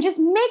and just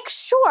make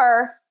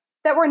sure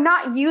that we're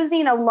not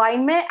using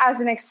alignment as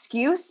an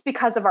excuse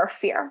because of our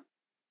fear.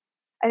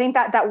 I think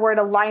that word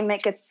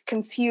alignment gets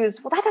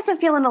confused. Well, that doesn't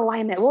feel in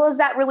alignment. Well, is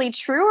that really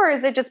true? Or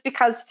is it just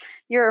because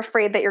you're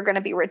afraid that you're going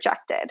to be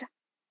rejected?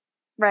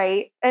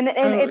 Right. And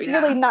it's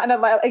really not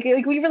about like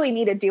we really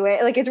need to do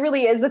it. Like it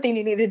really is the thing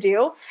you need to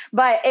do,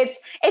 but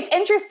it's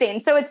interesting.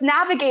 So it's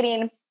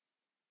navigating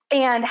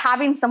and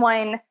having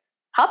someone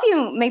help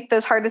you make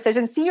those hard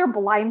decisions, see your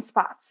blind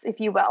spots, if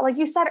you will. Like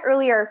you said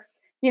earlier,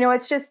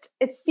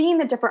 it's seeing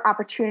the different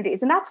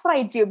opportunities. And that's what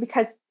I do,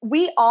 because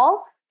we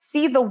all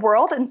see the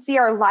world and see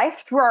our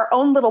life through our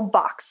own little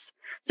box.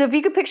 So if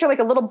you could picture like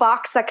a little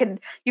box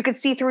you could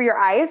see through your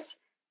eyes,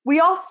 we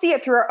all see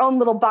it through our own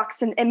little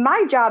box. And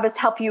my job is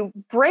to help you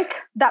break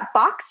that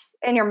box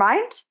in your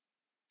mind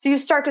so you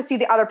start to see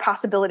the other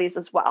possibilities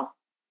as well.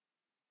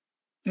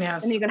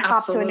 Yes. And you can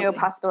hop to a new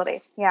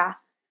possibility. Yeah.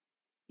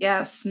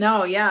 Yes.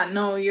 No. Yeah.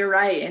 No, you're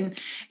right. And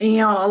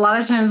a lot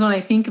of times when I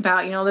think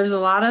about, there's a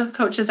lot of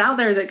coaches out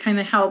there that kind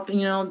of help,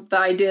 the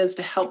idea is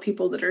to help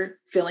people that are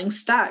feeling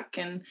stuck.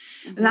 And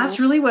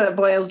that's really what it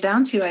boils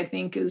down to, I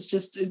think, is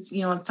just, it's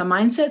a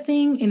mindset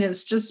thing. And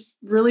it's just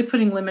really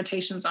putting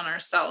limitations on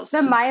ourselves. The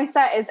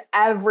mindset is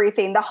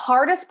everything. The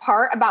hardest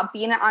part about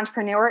being an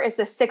entrepreneur is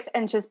the 6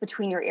 inches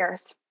between your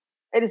ears.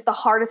 It is the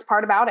hardest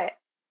part about it.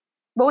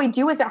 What we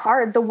do isn't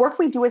hard. The work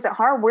we do isn't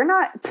hard. We're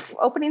not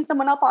opening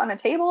someone up on a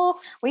table.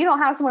 We don't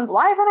have someone's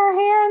life in our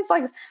hands.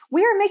 Like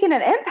we are making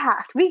an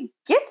impact. We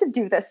get to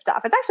do this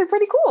stuff. It's actually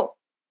pretty cool,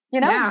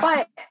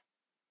 but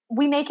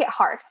we make it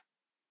hard.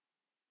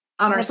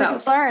 On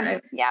ourselves. Right?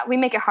 Yeah, we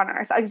make it hard on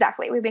ourselves.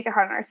 Exactly. We make it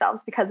hard on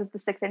ourselves because of the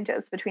 6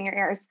 inches between your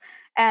ears.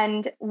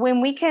 And when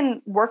we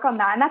can work on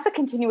that, and that's a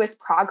continuous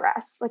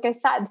progress. Like I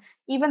said,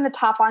 even the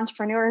top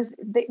entrepreneurs,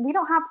 we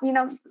don't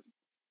have,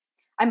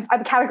 I'm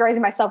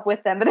categorizing myself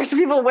with them, but there's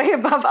people way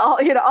above all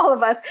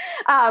of us.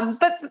 But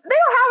they don't have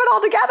it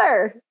all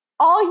together.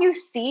 All you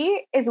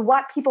see is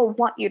what people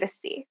want you to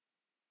see.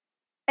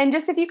 And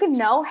just if you can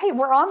know, hey,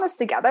 we're on this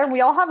together.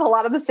 We all have a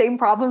lot of the same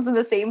problems and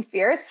the same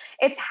fears.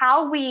 It's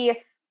how we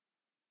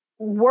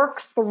work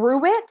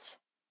through it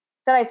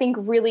that I think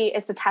really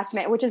is the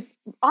testament, which is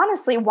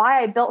honestly why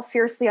I built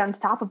Fiercely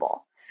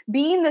Unstoppable.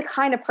 Being the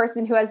kind of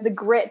person who has the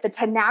grit, the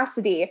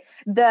tenacity,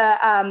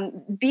 the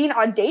being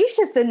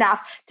audacious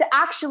enough to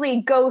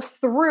actually go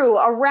through,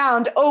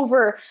 around,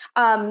 over,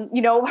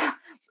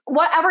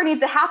 whatever needs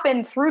to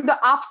happen through the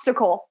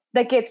obstacle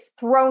that gets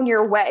thrown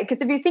your way. Because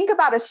if you think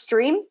about a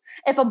stream,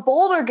 if a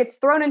boulder gets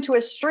thrown into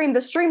a stream,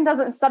 the stream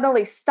doesn't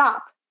suddenly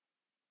stop.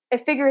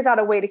 It figures out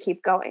a way to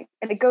keep going,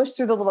 and it goes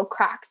through the little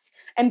cracks.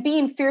 And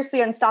being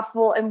fiercely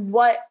unstoppable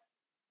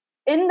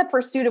in the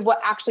pursuit of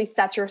what actually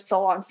sets your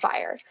soul on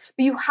fire.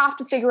 But you have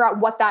to figure out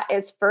what that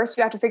is first.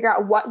 You have to figure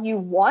out what you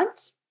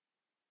want,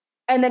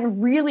 and then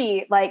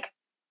really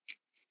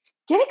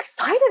get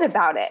excited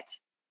about it.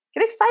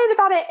 Get excited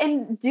about it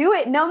and do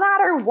it no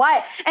matter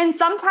what. And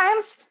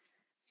sometimes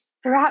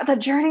throughout the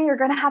journey, you're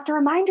going to have to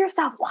remind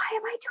yourself, why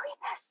am I doing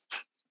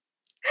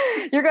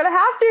this? You're going to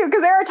have to,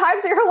 because there are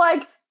times that you're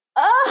like,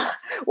 ugh,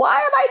 why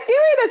am I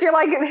doing this? You're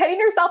like hitting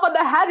yourself on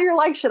the head. You're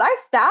like, should I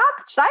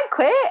stop? Should I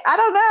quit? I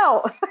don't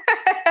know.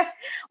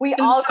 We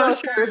all go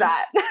through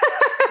that.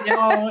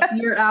 No,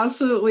 you're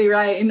absolutely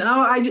right. And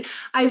I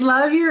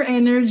love your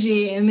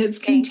energy, and it's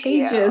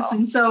contagious.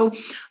 And so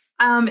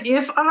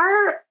if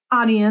our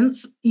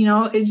audience,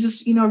 is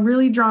just,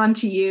 really drawn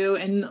to you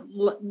and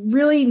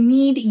really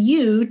need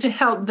you to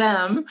help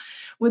them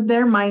with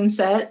their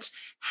mindset,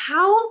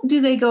 how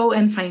do they go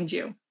and find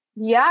you?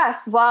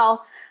 Yes.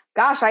 Well,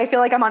 gosh, I feel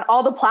like I'm on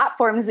all the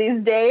platforms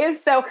these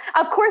days. So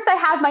of course I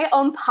have my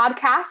own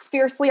podcast,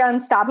 Fiercely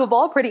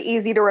Unstoppable. Pretty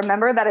easy to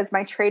remember. That is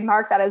my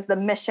trademark. That is the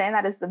mission.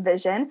 That is the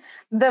vision.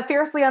 The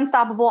Fiercely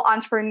Unstoppable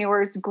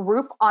Entrepreneurs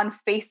group on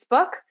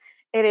Facebook.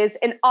 It is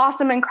an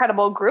awesome,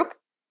 incredible group.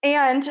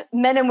 And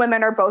men and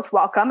women are both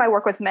welcome. I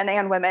work with men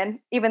and women,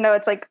 even though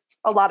it's like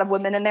a lot of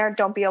women in there.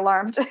 Don't be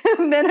alarmed.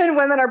 Men and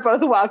women are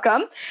both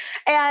welcome.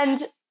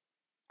 And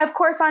of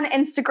course, on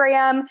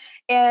Instagram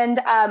and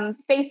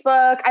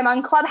Facebook. I'm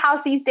on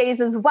Clubhouse these days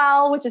as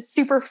well, which is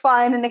super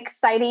fun and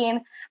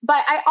exciting.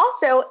 But I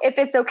also, if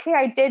it's okay,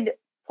 I did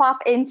plop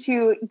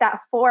into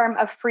that form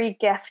a free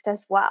gift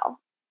as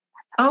well.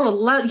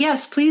 Oh,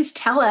 yes, please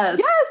tell us.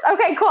 Yes.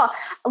 Okay, cool.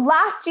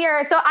 Last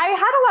year, so I had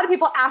a lot of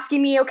people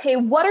asking me, okay,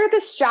 what are the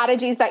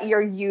strategies that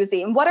you're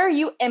using? What are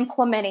you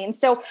implementing?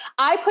 So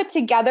I put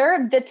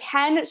together the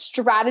 10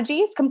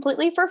 strategies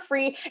completely for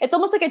free. It's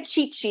almost like a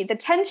cheat sheet, the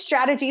 10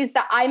 strategies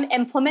that I'm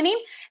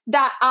implementing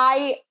that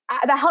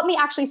helped me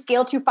actually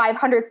scale to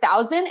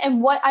 500,000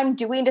 and what I'm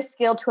doing to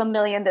scale to 1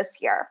 million this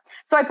year.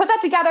 So I put that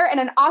together in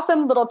an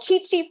awesome little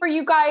cheat sheet for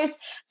you guys.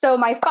 So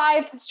my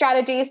 5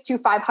 strategies to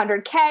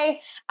 500K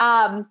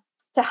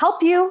to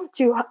help you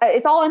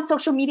it's all on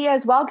social media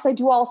as well, because I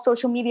do all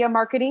social media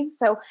marketing.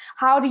 So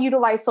how to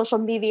utilize social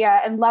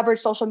media and leverage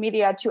social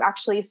media to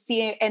actually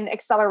see an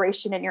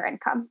acceleration in your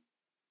income.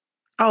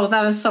 Oh,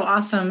 that is so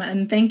awesome.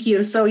 And thank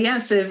you. So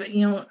yes,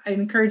 I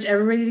encourage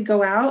everybody to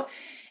go out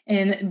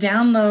and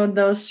download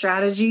those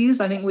strategies.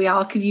 I think we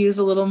all could use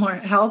a little more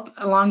help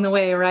along the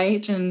way,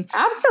 right? And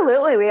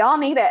absolutely, we all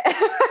need it.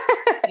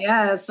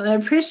 Yes, and I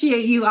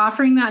appreciate you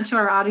offering that to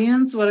our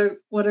audience.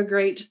 What a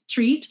great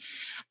treat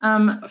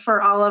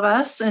for all of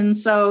us. And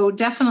so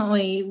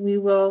definitely we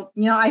will.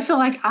 I feel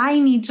like I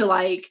need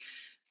to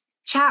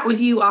chat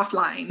with you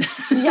offline.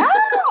 Yeah,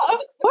 of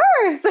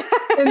course.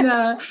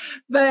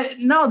 But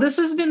no, this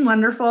has been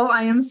wonderful.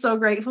 I am so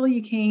grateful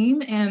you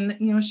came and,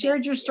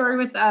 shared your story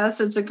with us.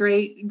 It's a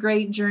great,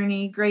 great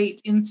journey, great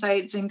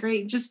insights, and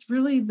great, just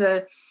really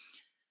the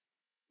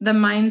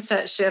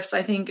mindset shifts,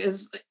 I think,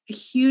 is a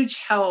huge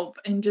help.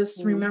 And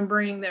just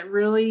remembering that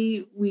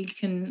really we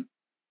can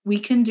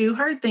do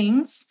hard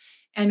things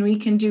and we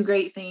can do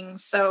great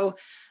things. So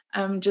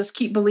just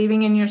keep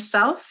believing in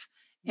yourself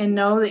and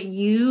know that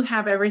you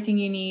have everything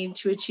you need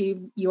to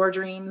achieve your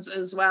dreams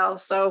as well.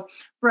 So,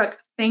 Brooke,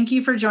 thank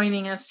you for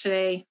joining us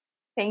today.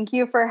 Thank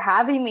you for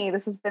having me.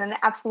 This has been an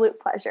absolute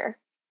pleasure.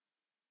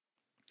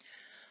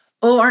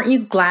 Oh, aren't you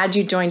glad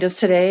you joined us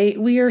today?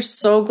 We are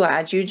so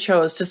glad you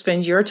chose to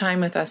spend your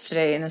time with us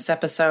today in this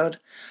episode.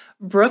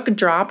 Brooke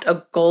dropped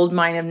a gold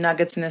mine of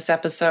nuggets in this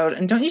episode.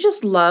 And don't you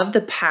just love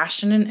the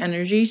passion and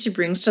energy she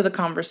brings to the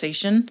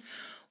conversation?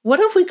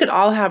 What if we could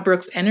all have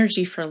Brooke's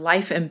energy for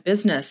life and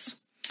business?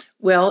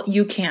 Well,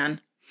 you can.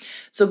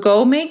 So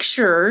go make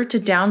sure to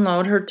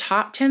download her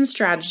top 10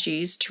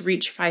 strategies to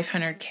reach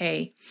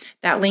 500K.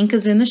 That link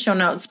is in the show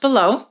notes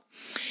below.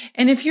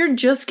 And if you're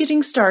just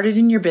getting started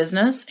in your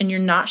business and you're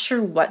not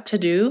sure what to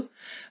do,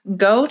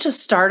 go to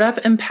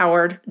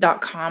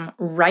startupempowered.com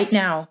right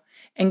now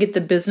and get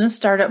the Business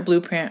Startup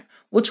Blueprint,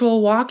 which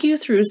will walk you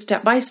through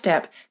step by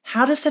step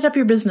how to set up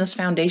your business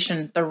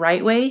foundation the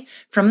right way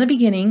from the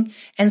beginning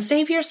and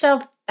save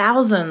yourself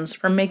thousands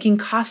from making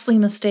costly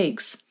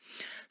mistakes.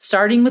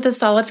 Starting with a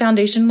solid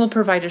foundation will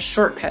provide a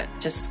shortcut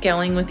to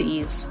scaling with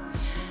ease.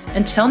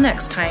 Until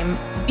next time,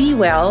 be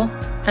well,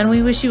 and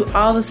we wish you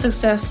all the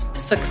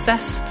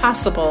success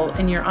possible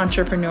in your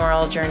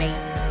entrepreneurial journey.